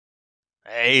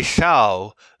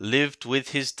Esau lived with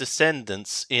his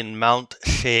descendants in Mount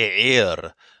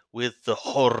Seir, with the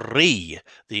Hori,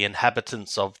 the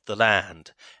inhabitants of the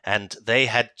land, and they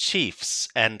had chiefs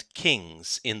and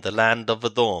kings in the land of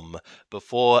Edom,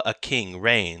 before a king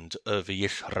reigned over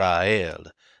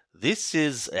Israel. This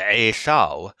is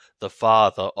Esau, the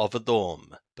father of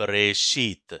Edom.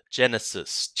 Bereshit,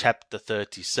 Genesis chapter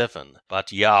 37. But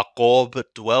Jacob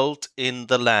dwelt in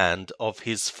the land of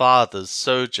his father's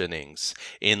sojournings,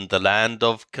 in the land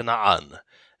of Canaan.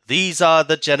 These are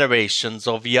the generations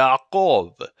of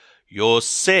Jacob.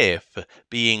 Yosef,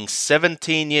 being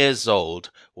 17 years old,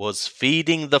 was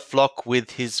feeding the flock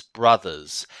with his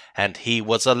brothers, and he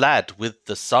was a lad with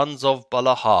the sons of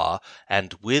Balahah,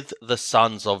 and with the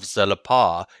sons of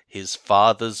Zelepah, his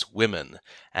father's women.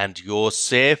 And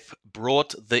Yosef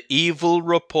brought the evil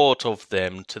report of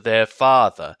them to their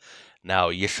father.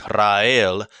 Now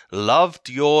Israel loved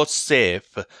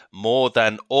Yosef more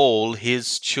than all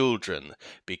his children,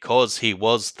 because he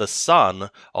was the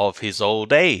son of his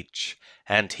old age.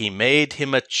 And he made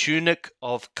him a tunic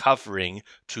of covering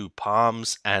to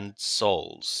palms and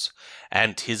soles.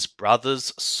 And his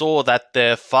brothers saw that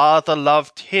their father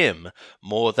loved him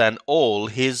more than all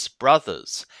his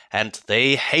brothers, and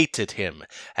they hated him,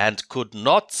 and could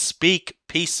not speak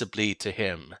peaceably to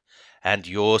him. And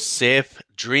Yosef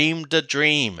dreamed a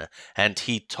dream, and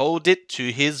he told it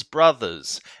to his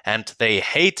brothers, and they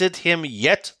hated him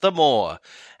yet the more.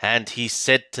 And he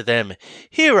said to them,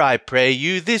 Hear, I pray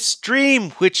you, this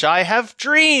dream which I have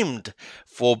dreamed.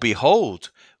 For behold,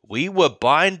 we were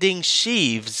binding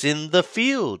sheaves in the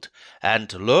field,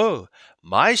 and lo,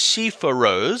 my sheaf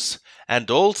arose,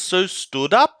 and also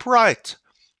stood upright.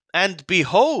 And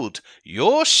behold,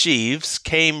 your sheaves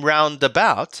came round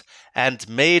about, and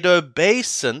made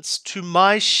obeisance to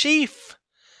my sheaf.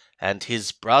 And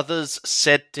his brothers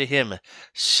said to him,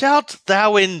 Shalt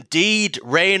thou indeed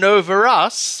reign over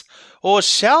us? Or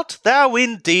shalt thou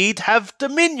indeed have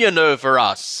dominion over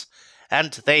us?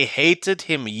 And they hated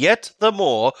him yet the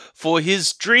more for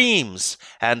his dreams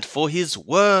and for his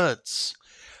words.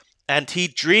 And he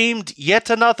dreamed yet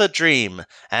another dream,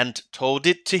 and told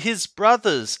it to his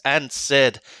brothers, and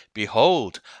said,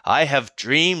 Behold, I have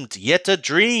dreamed yet a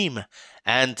dream.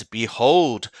 And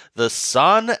behold, the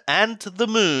sun and the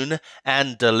moon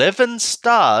and 11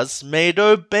 stars made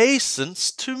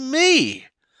obeisance to me.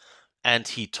 And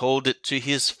he told it to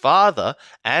his father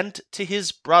and to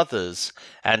his brothers.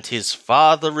 And his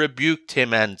father rebuked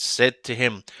him and said to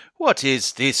him, What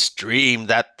is this dream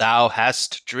that thou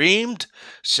hast dreamed?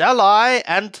 Shall I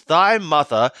and thy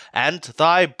mother and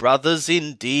thy brothers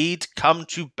indeed come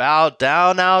to bow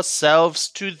down ourselves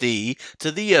to thee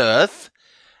to the earth?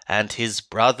 And his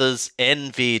brothers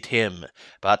envied him,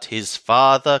 but his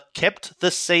father kept the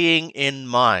saying in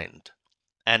mind.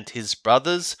 And his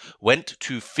brothers went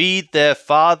to feed their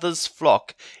father's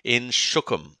flock in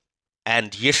Shechem.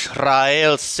 And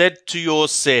Yisrael said to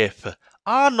Yosef,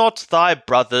 Are not thy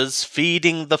brothers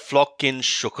feeding the flock in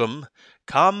Shechem?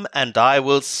 Come, and I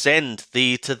will send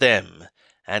thee to them.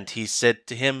 And he said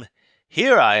to him,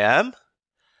 Here I am.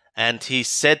 And he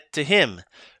said to him,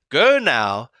 Go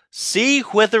now, see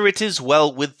whether it is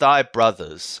well with thy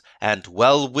brothers, and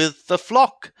well with the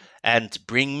flock, and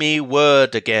bring me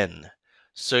word again.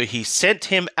 So he sent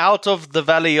him out of the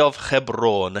valley of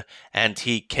Hebron, and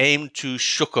he came to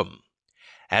Shechem.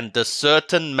 And a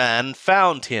certain man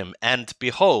found him, and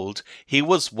behold, he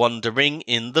was wandering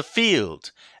in the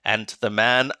field. And the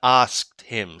man asked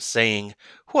him, saying,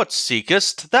 What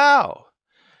seekest thou?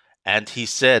 And he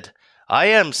said, I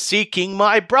am seeking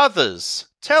my brothers.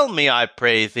 Tell me, I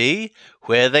pray thee,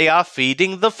 where they are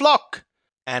feeding the flock.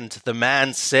 And the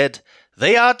man said,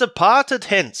 They are departed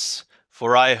hence.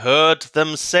 For I heard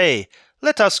them say,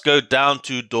 Let us go down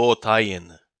to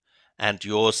Dothaim. And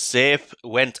Yosef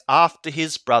went after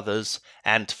his brothers,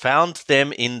 and found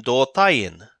them in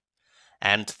Dothaim.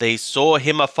 And they saw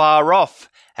him afar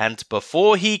off, and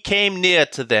before he came near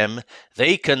to them,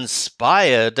 they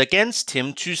conspired against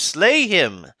him to slay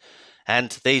him.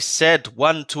 And they said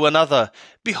one to another,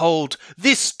 Behold,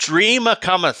 this dreamer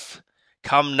cometh.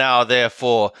 Come now,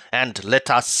 therefore, and let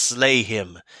us slay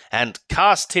him, and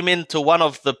cast him into one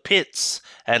of the pits,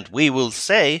 and we will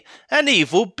say, An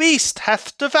evil beast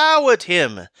hath devoured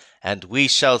him, and we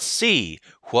shall see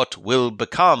what will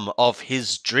become of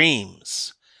his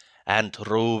dreams. And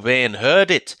Reuben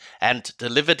heard it, and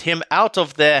delivered him out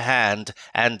of their hand,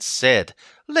 and said,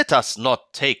 Let us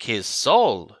not take his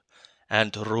soul.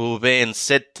 And Reuben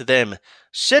said to them,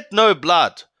 Shed no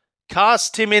blood.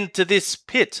 Cast him into this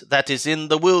pit that is in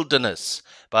the wilderness,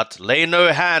 but lay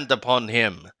no hand upon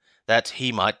him. that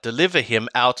he might deliver him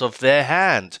out of their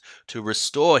hand, to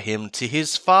restore him to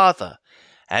his father.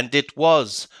 And it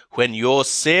was, when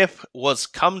Yosef was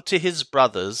come to his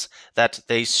brothers, that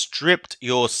they stripped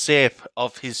Yosef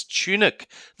of his tunic,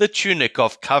 the tunic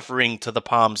of covering to the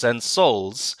palms and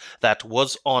soles that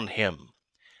was on him.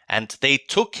 And they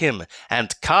took him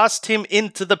and cast him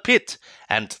into the pit,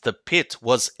 and the pit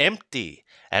was empty,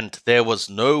 and there was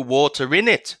no water in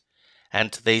it.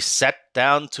 And they sat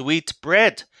down to eat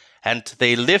bread, and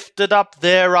they lifted up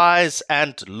their eyes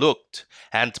and looked,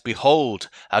 and behold,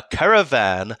 a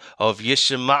caravan of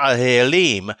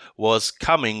Yishmaelim was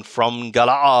coming from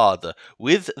Galaad,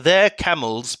 with their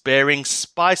camels bearing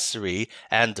spicery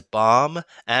and balm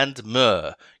and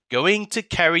myrrh, going to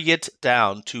carry it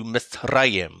down to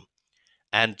Mithraim.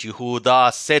 And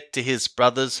Yehudah said to his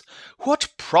brothers, What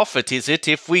profit is it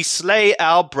if we slay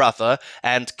our brother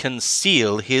and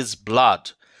conceal his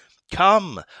blood?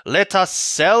 Come, let us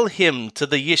sell him to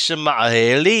the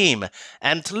Yishmaelim,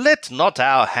 and let not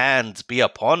our hand be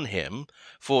upon him,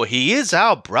 for he is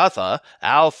our brother,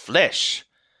 our flesh.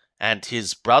 And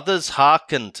his brothers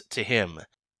hearkened to him.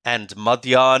 And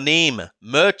Madyanim,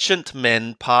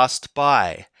 merchantmen, passed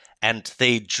by, and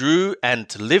they drew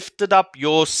and lifted up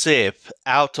Yosef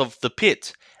out of the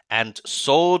pit, and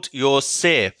sold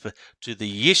Yosef to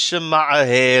the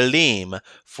Yishmaelim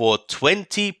for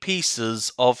 20 pieces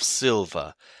of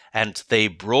silver. And they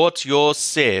brought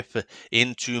Yosef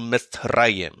into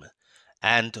Mithraim.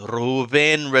 And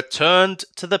Reuben returned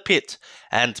to the pit,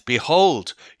 and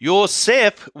behold,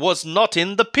 Yosef was not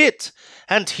in the pit,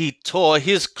 and he tore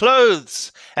his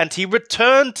clothes. And he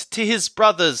returned to his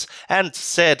brothers, and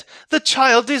said, The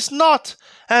child is not,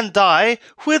 and I,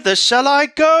 whither shall I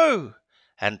go?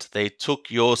 And they took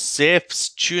Yosef's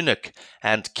tunic,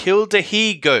 and killed a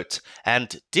he-goat,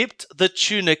 and dipped the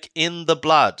tunic in the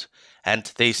blood.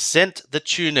 And they sent the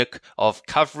tunic of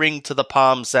covering to the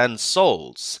palms and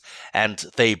soles, and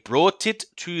they brought it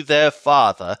to their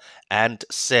father, and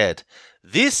said,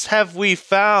 This have we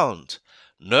found.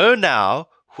 Know now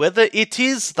whether it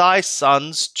is thy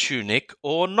son's tunic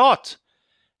or not.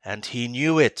 And he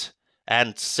knew it,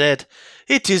 and said,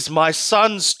 It is my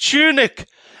son's tunic.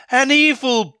 An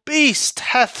evil beast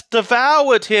hath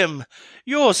devoured him.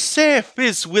 Yosef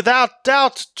is without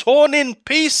doubt torn in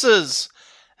pieces.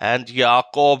 And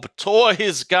Jacob tore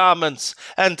his garments,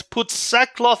 and put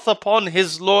sackcloth upon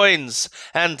his loins,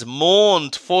 and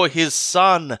mourned for his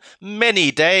son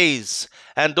many days.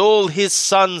 And all his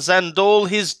sons and all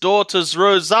his daughters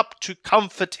rose up to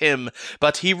comfort him,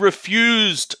 but he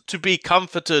refused to be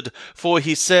comforted, for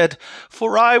he said,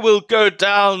 For I will go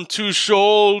down to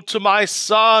Sheol to my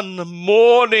son,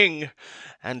 mourning.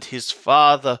 And his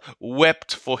father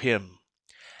wept for him.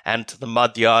 And the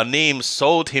Madyanim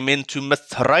sold him into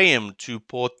Mithraim to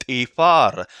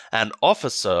Potiphar, an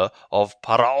officer of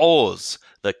Paraoz,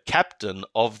 the captain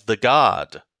of the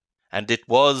guard. And it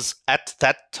was at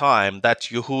that time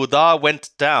that Yehudah went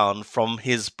down from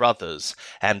his brothers,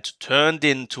 and turned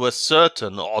into a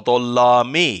certain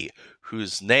Odolami,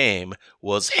 whose name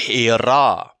was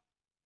Hirah.